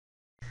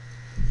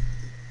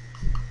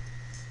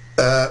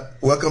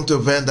Welcome to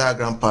Venn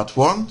Diagram Part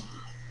 1.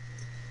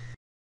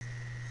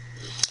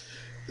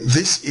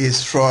 This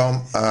is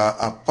from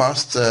a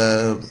past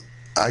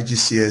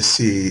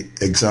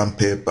iGCSE exam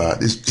paper.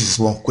 This is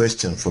one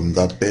question from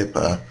that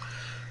paper,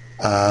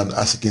 and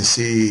as you can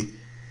see,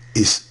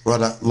 it's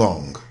rather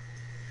long.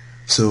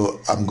 So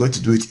I'm going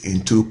to do it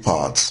in two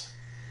parts.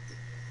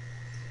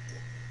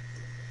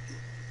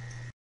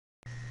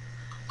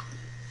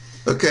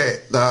 Okay,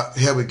 now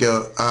here we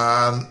go.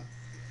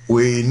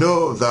 We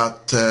know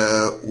that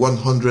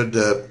 100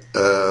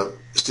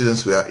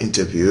 students were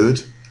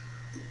interviewed,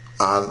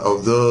 and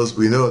of those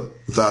we know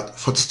that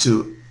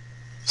 42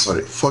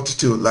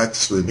 liked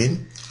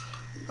swimming,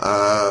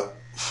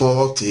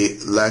 40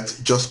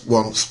 liked just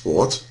one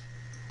sport,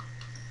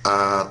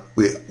 and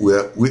we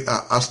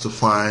are asked to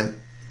find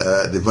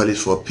the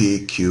values for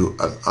P, Q,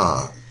 and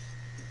R.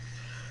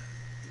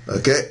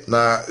 Okay,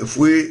 now if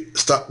we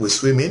start with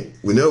swimming,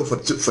 we know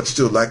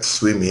 42 liked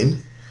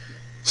swimming.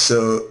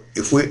 So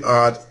if we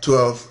add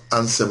 12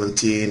 and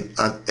 17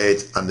 and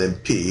 8 and then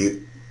P,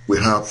 we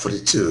have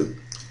 42.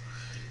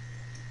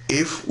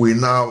 If we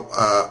now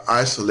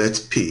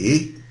isolate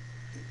P,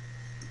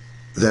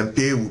 then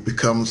P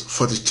becomes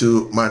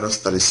 42 minus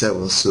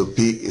 37, so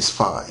P is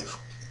 5.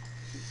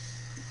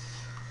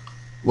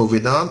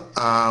 Moving on,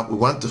 we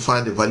want to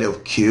find the value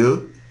of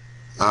Q,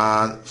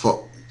 and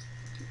for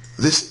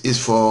this is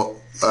for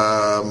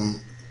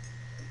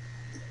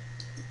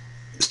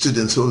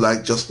students who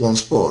like just one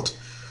sport.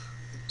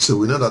 So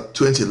we know that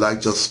 20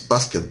 like just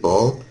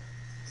basketball,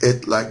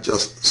 8 like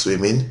just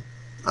swimming,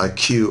 and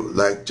Q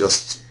like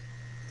just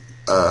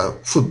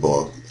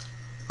football.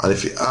 And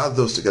if you add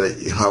those together,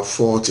 you have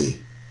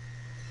 40.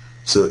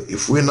 So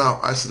if we now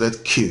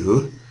isolate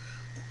Q,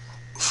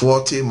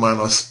 40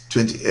 minus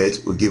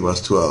 28 will give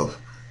us 12.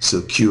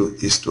 So Q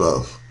is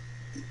 12.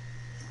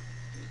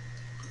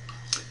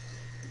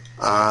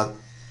 And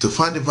to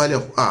find the value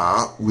of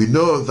R, we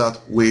know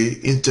that we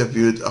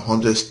interviewed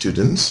 100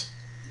 students.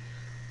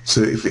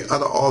 So if we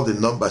add all the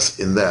numbers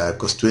in there,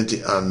 because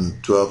 20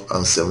 and 12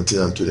 and 17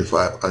 and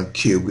 25 and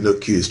Q, we know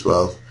Q is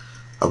 12,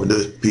 and we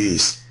know P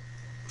is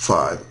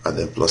 5, and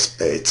then plus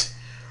 8,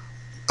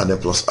 and then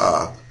plus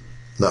R.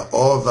 Now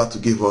all that to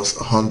give us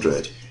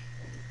 100.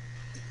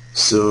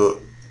 So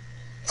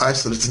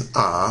isolating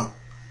R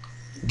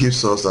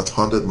gives us that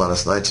 100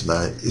 minus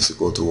 99 is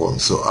equal to 1.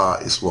 So R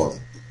is 1.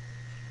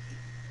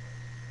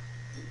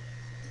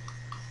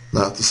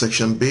 Now to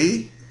section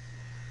B.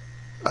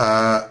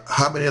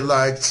 How many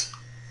liked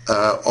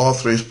all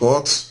three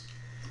sports,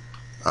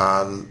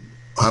 and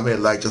how many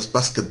liked just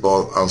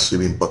basketball and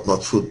swimming but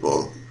not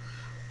football?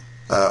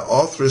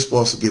 All three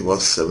sports give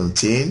us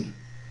 17.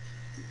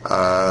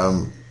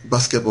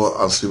 Basketball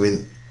and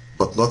swimming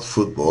but not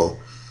football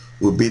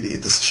will be the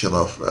intersection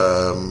of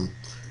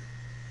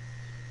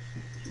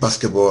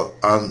basketball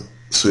and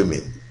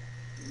swimming.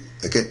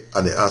 Okay,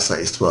 and the answer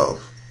is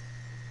 12.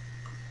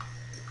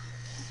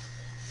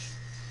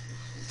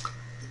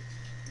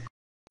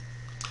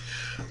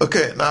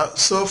 Okay, now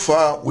so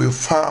far we've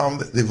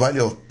found the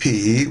value of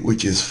P,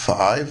 which is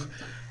 5,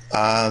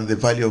 and the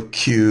value of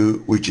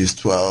Q, which is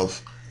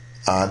 12,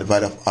 and the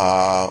value of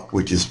R,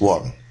 which is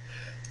 1.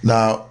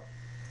 Now,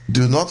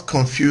 do not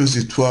confuse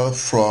the 12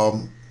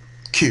 from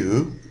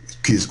Q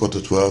is equal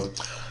to 12,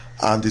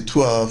 and the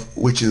 12,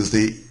 which is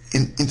the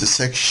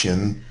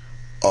intersection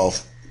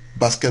of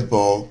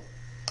basketball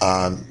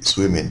and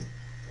swimming.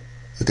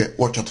 Okay,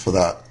 watch out for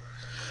that.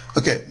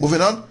 Okay,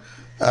 moving on.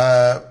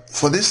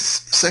 For this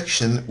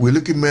section, we're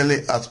looking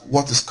mainly at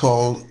what is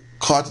called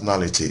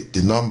cardinality,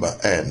 the number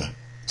n.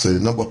 So the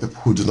number of people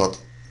who do not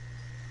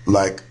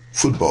like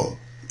who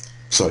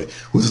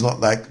do not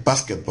like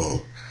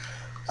basketball.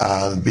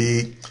 And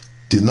B,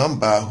 the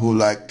number who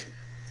like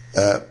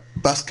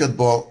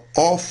basketball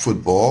or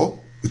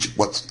football,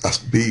 that's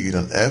B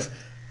union F,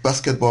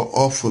 basketball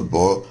or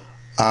football,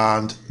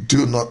 and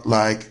do not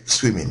like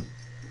swimming.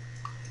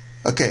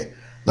 Okay.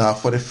 Now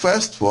for the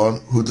first one,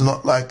 who do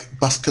not like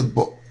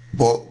basketball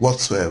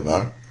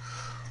whatsoever,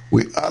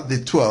 we add the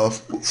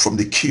 12 from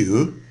the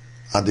Q,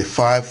 and the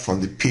 5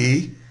 from the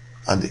P,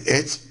 and the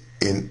 8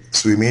 in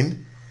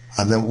swimming,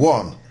 and then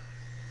 1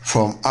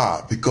 from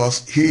R,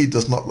 because he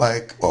does not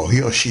like, or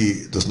he or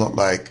she does not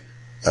like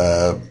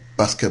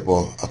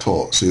basketball at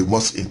all. So you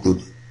must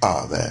include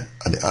R there,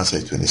 and the answer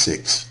is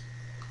 26.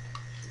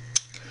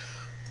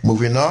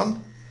 Moving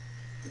on.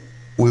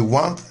 We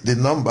want the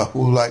number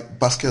who like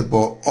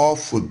basketball or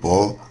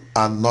football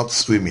and not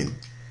swimming.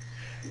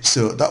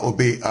 So that will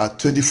be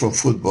 20 from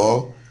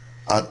football,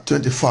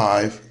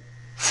 25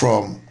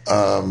 from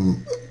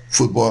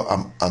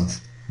football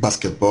and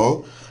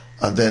basketball,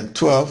 and then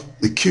 12,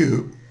 the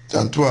Q,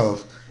 and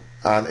 12.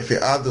 And if you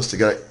add those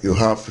together, you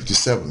have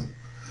 57.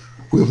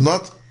 We have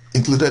not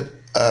included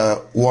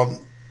 1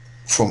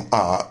 from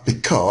R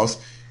because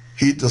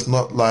he does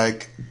not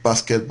like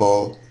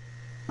basketball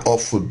or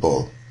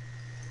football.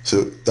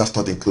 So that's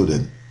not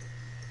included.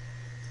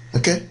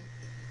 Okay?